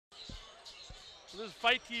So this is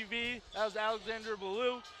Fight TV. That was Alexander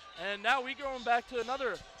Ballou. And now we're going back to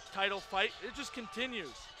another title fight. It just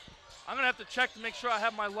continues. I'm going to have to check to make sure I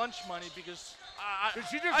have my lunch money because did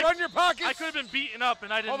she just run your pockets? I could have been beaten up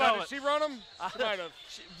and I didn't know it. Did she run them? She might have.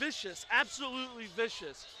 Vicious. Absolutely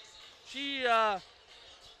vicious. She, you know,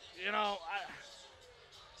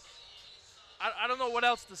 I don't know what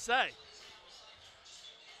else to say.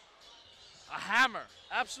 A hammer.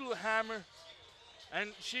 Absolute hammer. And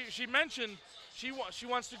she mentioned she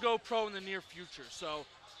wants to go pro in the near future. So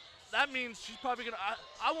that means she's probably going to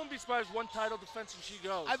 – I won't be surprised one title defense and she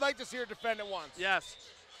goes. I'd like to see her defend it once. Yes,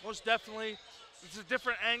 most definitely. It's a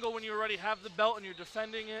different angle when you already have the belt and you're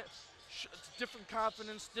defending it. It's different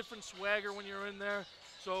confidence, different swagger when you're in there.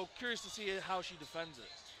 So curious to see how she defends it.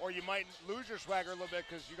 Or you might lose your swagger a little bit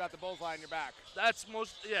because you got the bullseye on your back. That's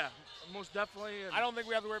most definitely. I don't think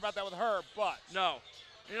we have to worry about that with her, but. No.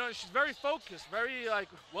 You know, she's very focused, very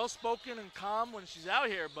well-spoken and calm when she's out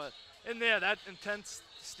here, but in there, that intense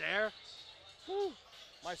stare, whew.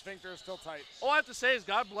 My sphincter is still tight. All I have to say is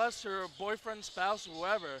God bless her boyfriend, spouse,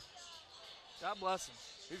 whoever. God bless him.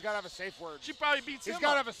 He's got to have a safe word. She probably beats him. He's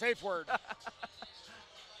got to have a safe word.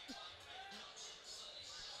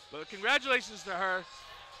 But congratulations to her.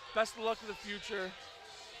 Best of luck in the future.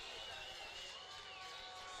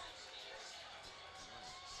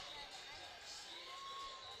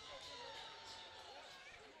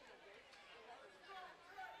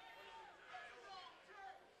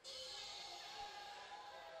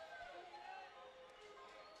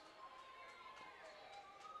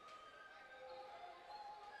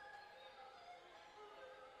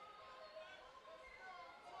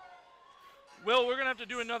 Will, we're going to have to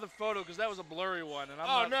do another photo because that was a blurry one. And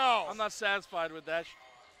I'm not satisfied with that.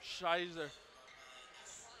 Scheiße.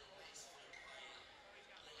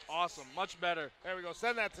 Awesome. Much better. There we go.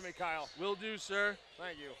 Send that to me, Kyle. Will do, sir.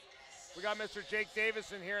 Thank you. We got Mr. Jake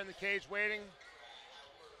Davis in here in the cage waiting.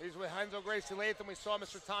 He's with Renzo Gracie Latham. We saw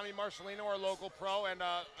Mr. Tommy Marcelino, our local pro, and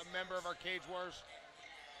a member of our Cage Wars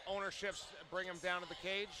ownerships bring him down to the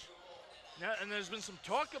cage. Yeah, and there's been some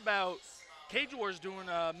talk about Cage Wars doing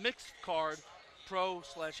a mixed card,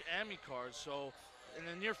 pro/Ami card. So in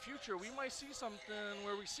the near future, we might see something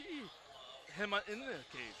where we see him in the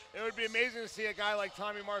cage. It would be amazing to see a guy like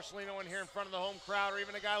Tommy Marcelino in here in front of the home crowd, or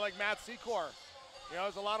even a guy like Matt Secor. You know,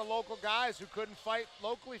 there's a lot of local guys who couldn't fight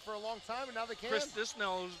locally for a long time, and now they can. Chris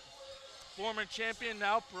Disnell's former champion,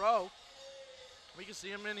 now pro. We can see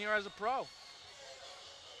him in here as a pro.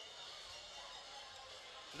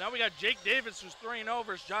 So now we got Jake Davis, who's 3-0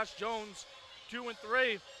 versus Josh Jones,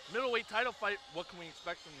 2-3. Middleweight title fight. What can we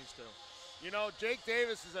expect from these two? You know, Jake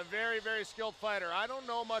Davis is a very, very skilled fighter. I don't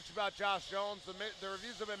know much about Josh Jones. The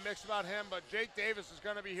reviews have been mixed about him, but Jake Davis is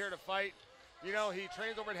going to be here to fight. You know, he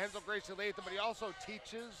trains over at Renzo Gracie Latham, but he also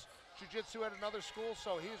teaches jiu-jitsu at another school,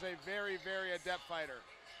 so he's a very, very adept fighter.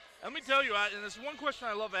 Let me tell you, and this one question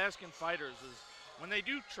I love asking fighters is, when they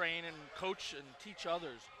do train and coach and teach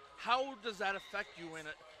others, how does that affect you and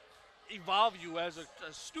evolve you as a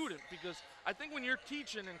student? Because I think when you're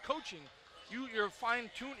teaching and coaching, you're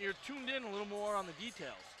fine-tuned, you're tuned in a little more on the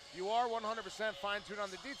details. You are 100% fine-tuned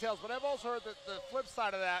on the details, but I've also heard that the flip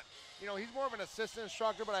side of that, you know, he's more of an assistant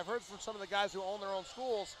instructor, but I've heard from some of the guys who own their own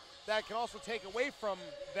schools that can also take away from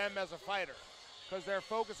them as a fighter because they're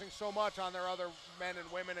focusing so much on their other men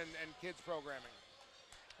and women and kids programming.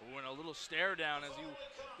 Oh, and a little stare down as he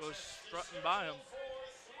goes strutting by him.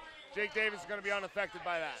 Jake Davis is going to be unaffected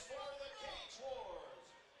by that.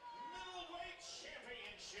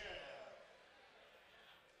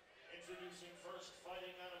 Introducing first,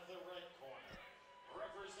 fighting out of the red corner,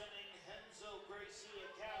 representing Renzo Gracie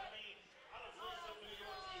Academy out of Latham, New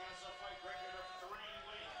York. He has a fight record of 3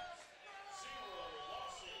 wins, 0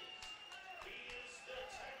 losses. He is the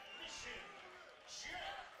technician,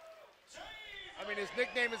 Jake Davis. I mean, his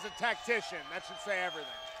nickname is a tactician. That should say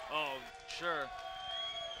everything. Oh, sure.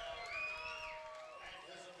 And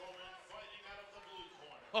his opponent fighting out of the blue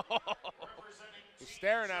corner, representing He's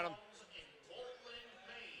staring at him.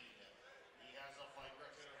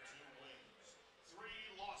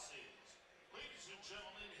 Ladies and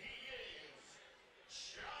gentlemen, he is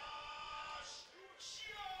Josh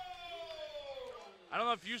Jones. I don't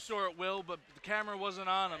know if you saw it, Will, but the camera wasn't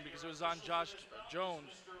on him because it was on Josh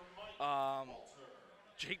Jones.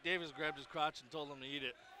 Jake Davis grabbed his crotch and told him to eat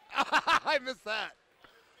it. I missed that.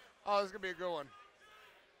 Oh, this is going to be a good one.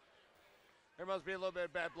 There must be a little bit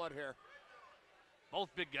of bad blood here.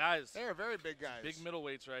 Both big guys. They are very big guys. Big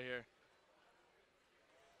middleweights right here.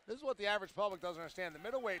 This is what the average public doesn't understand. The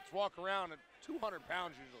middleweights walk around at 200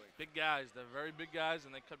 pounds usually. Big guys. They're very big guys,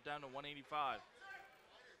 and they cut down to 185.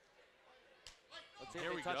 Let's see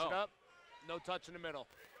if they touch it up. No touch in the middle.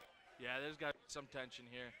 Yeah, there's got some tension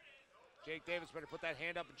here. Jake Davis better put that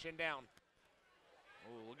hand up and chin down.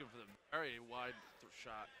 Oh, looking for the very wide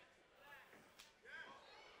shot.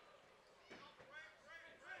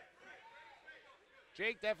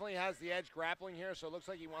 Jake definitely has the edge grappling here, so it looks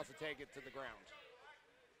like he wants to take it to the ground.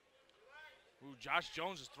 Ooh, Josh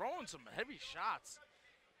Jones is throwing some heavy shots.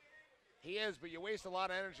 He is, but you waste a lot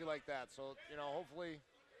of energy like that, so, you know, hopefully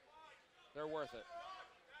they're worth it.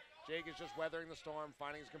 Jake is just weathering the storm,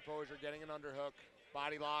 finding his composure, getting an underhook,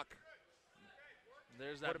 body lock.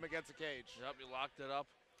 There's Put that. him against the cage. Yep, he locked it up.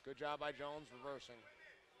 Good job by Jones, reversing.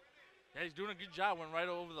 Yeah, he's doing a good job. Went right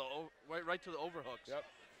over the right to the overhooks. Yep.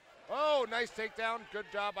 Oh, nice takedown. Good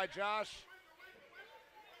job by Josh.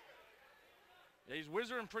 Yeah, he's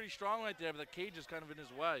wizarding pretty strong right there, but the cage is kind of in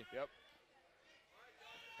his way. Yep.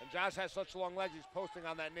 And Josh has such long legs, he's posting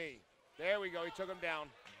on that knee. There we go, he took him down.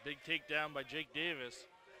 Big takedown by Jake Davis.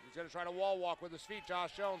 He's gonna try to wall walk with his feet.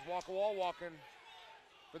 Josh Jones, wall walking.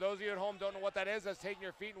 For those of you at home don't know what that is, that's taking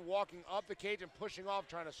your feet and walking up the cage and pushing off,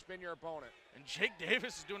 trying to spin your opponent. And Jake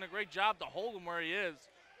Davis is doing a great job to hold him where he is.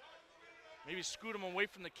 Maybe scoot him away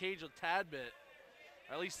from the cage a tad bit,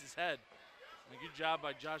 or at least his head. And a good job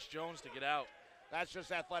by Josh Jones to get out. That's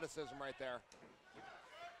just athleticism right there.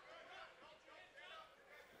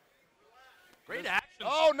 Great action.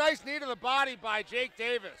 Oh, nice knee to the body by Jake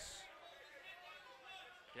Davis.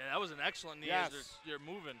 Yeah, that was an excellent knee Yes. as they're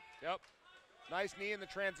moving. Yep. Nice knee in the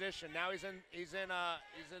transition. Now he's in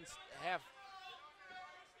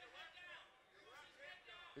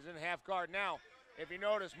half guard. Now, if you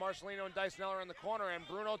notice, Marcelino and Dyson are in the corner, and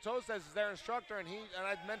Bruno Tostes is their instructor, and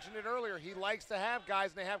I mentioned it earlier, he likes to have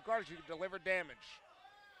guys in the half guards who can deliver damage.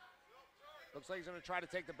 Looks like he's going to try to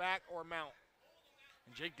take the back or mount.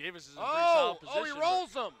 And Jake Davis is in a pretty solid position. Oh, he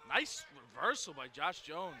rolls him. Nice reversal by Josh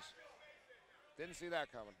Jones. Didn't see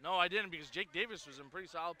that coming. No, I didn't, because Jake Davis was in pretty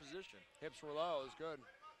solid position. Hips were low, it was good.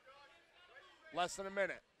 Less than a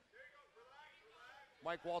minute.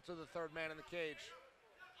 Mike Walter, the third man in the cage.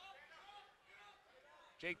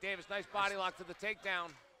 Jake Davis, nice body lock to the takedown.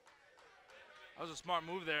 That was a smart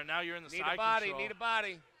move there. Now you're in the Need side a body, control. need a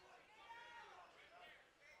body.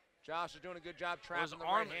 Josh is doing a good job trapping the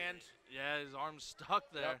right hand. Yeah, his arm's stuck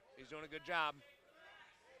there. Yep, he's doing a good job.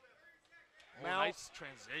 Oh, Now, nice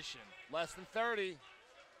transition. less than 30.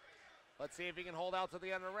 Let's see if he can hold out to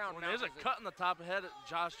the end of the round. Well, Now, there's a is it- cut in the top of the head of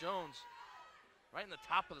Josh Jones. Right in the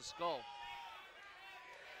top of the skull.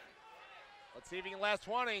 Let's see if he can last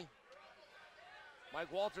 20.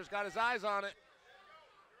 Mike Walter's got his eyes on it.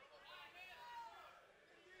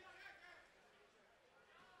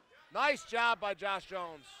 Nice job by Josh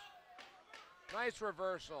Jones. Nice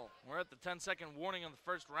reversal. We're at the 10-second warning on the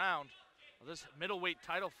first round of this middleweight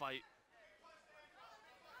title fight.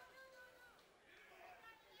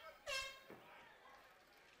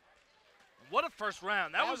 What a first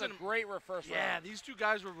round. That was a great first round. Yeah, these two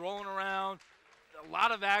guys were rolling around. A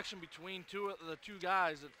lot of action between the two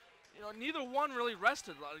guys. And, you know, neither one really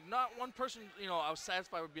rested. Like, not one person, you know, I was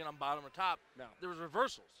satisfied with being on bottom or top. No. There was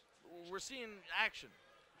reversals. We're seeing action.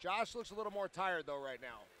 Josh looks a little more tired, though, right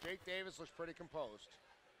now. Jake Davis looks pretty composed.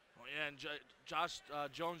 Oh, yeah, and Josh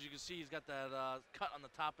Jones, you can see he's got that cut on the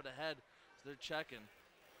top of the head. So they're checking.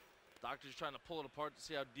 Doctor's trying to pull it apart to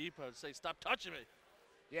see how deep. I would say, stop touching me.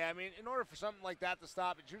 Yeah, I mean, in order for something like that to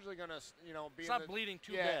stop, it's usually going to, you know, be It's not bleeding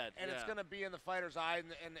too yeah, bad. and it's going to be in the fighter's eye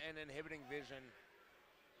and inhibiting vision.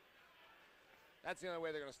 That's the only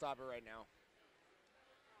way they're going to stop it right now.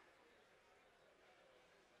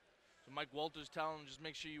 So Mike Walters telling him just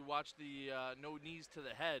make sure you watch the no knees to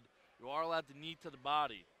the head. You are allowed to knee to the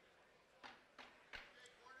body.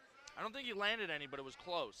 I don't think he landed any, but it was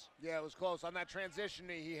close. Yeah, it was close. On that transition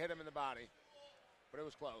knee, he hit him in the body, but it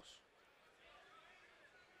was close.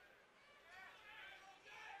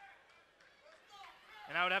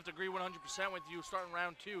 And I would have to agree 100% with you starting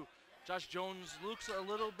round two. Josh Jones looks a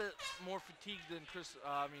little bit more fatigued than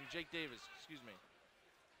Jake Davis, excuse me.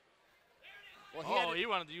 Well, he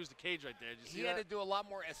wanted to use the cage right there. Did you see he that? had to do a lot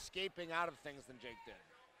more escaping out of things than Jake did.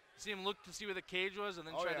 See him look to see where the cage was and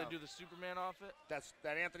then try to do the Superman off it? That's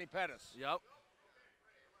that Anthony Pettis. Yep.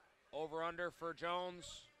 Over under for Jones.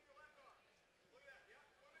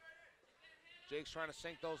 Jake's trying to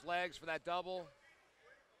sink those legs for that double.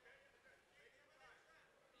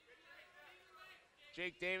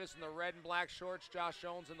 Jake Davis in the red and black shorts. Josh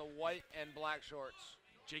Jones in the white and black shorts.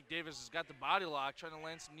 Jake Davis has got the body lock, trying to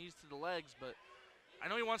land some knees to the legs, but I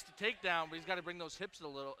know he wants to take down, but he's got to bring those hips a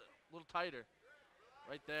little tighter.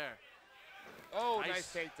 Right there. Oh,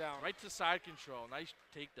 nice takedown. Right to side control. Nice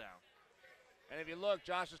takedown. And if you look,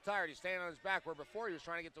 Josh is tired. He's standing on his back where before he was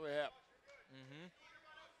trying to get to a hip. Mm-hmm.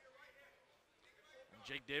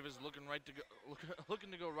 Jake Davis looking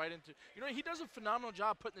looking to go right into. You know, he does a phenomenal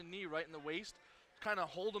job putting the knee right in the waist, kind of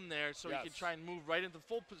hold him there so he can try and move right into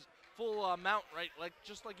full mount, right,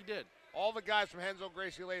 just like he did. All the guys from Renzo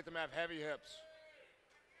Gracie Latham have heavy hips.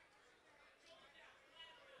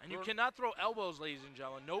 And you cannot throw elbows, ladies and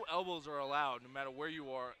gentlemen. No elbows are allowed, no matter where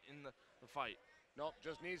you are in the fight. Nope,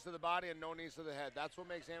 just knees to the body and no knees to the head. That's what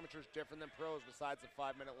makes amateurs different than pros besides the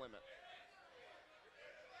 5-minute limit.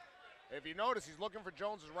 If you notice, he's looking for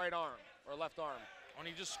Jones's right arm or left arm. And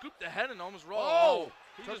he just scooped the head and almost rolled. Oh!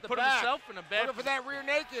 He just put himself in a bad. Looking for that rear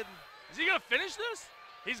naked. Is he gonna finish this?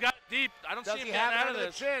 He's got it deep. I don't see him he getting have out it of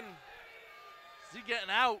this. The chin? Is he getting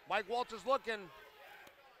out? Mike Walters looking.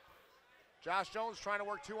 Josh Jones trying to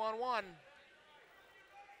work 2-on-1.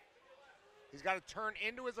 He's got to turn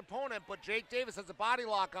into his opponent, but Jake Davis has a body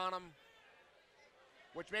lock on him,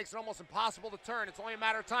 which makes it almost impossible to turn. It's only a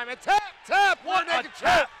matter of time. And tap! What a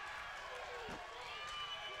tap!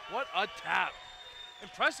 What a tap.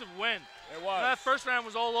 Impressive win. It was. That first round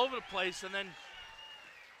was all over the place, and then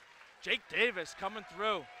Jake Davis coming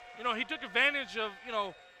through. You know, he took advantage of, you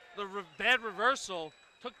know, the bad reversal,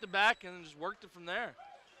 took the back, and just worked it from there.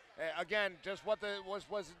 Again, just what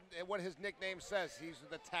his nickname says. He's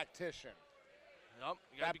the tactician. Yep,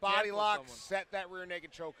 that body lock set that rear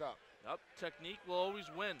naked choke up. Yep, technique will always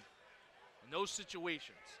win in those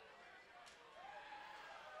situations.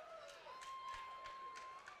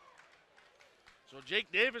 So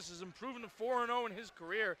Jake Davis is improving to 4-0 in his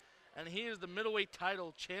career, and he is the middleweight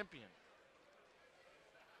title champion.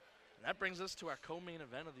 And that brings us to our co-main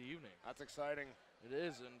event of the evening. That's exciting. It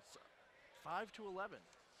is, and it's 5-11.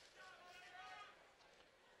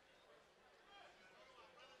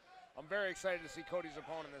 I'm very excited to see Cody's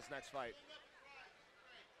opponent in this next fight.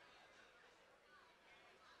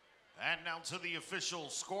 And now to the official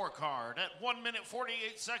scorecard at 1 minute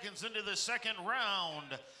 48 seconds into the second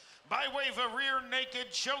round. By way of a rear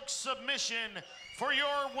naked choke submission for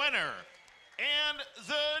your winner and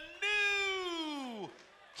the new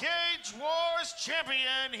Cage Wars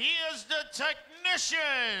champion. He is the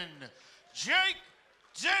technician, Jake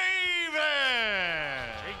Davis.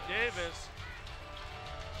 Jake Davis.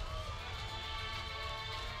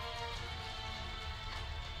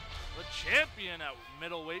 The champion at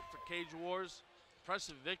middleweight for Cage Wars.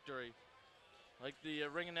 Impressive victory. Like the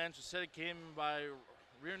ring announcer said, it came by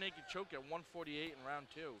rear naked choke at 148 in round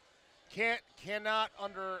 2. Cannot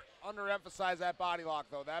underemphasize that body lock,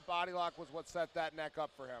 though. That body lock was what set that neck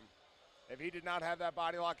up for him. If he did not have that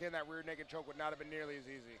body lock in, that rear naked choke would not have been nearly as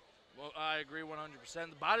easy. Well, I agree 100%.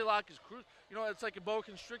 The body lock is crucial. You know, it's like a boa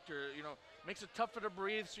constrictor. You know, makes it tougher to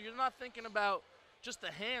breathe. So you're not thinking about just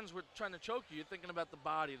the hands were trying to choke you. You're thinking about the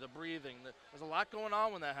body, the breathing. There's a lot going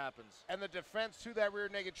on when that happens. And the defense to that rear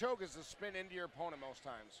naked choke is to spin into your opponent most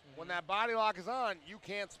times. When that body lock is on, you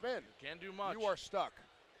can't spin. You can't do much. You are stuck.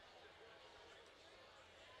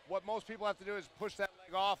 What most people have to do is push that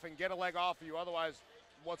leg off and get a leg off of you. Otherwise,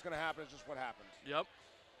 what's going to happen is just what happens. Yep.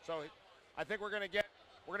 So I think we're going to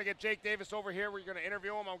get Jake Davis over here. We're going to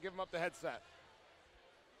interview him. I'll give him up the headset.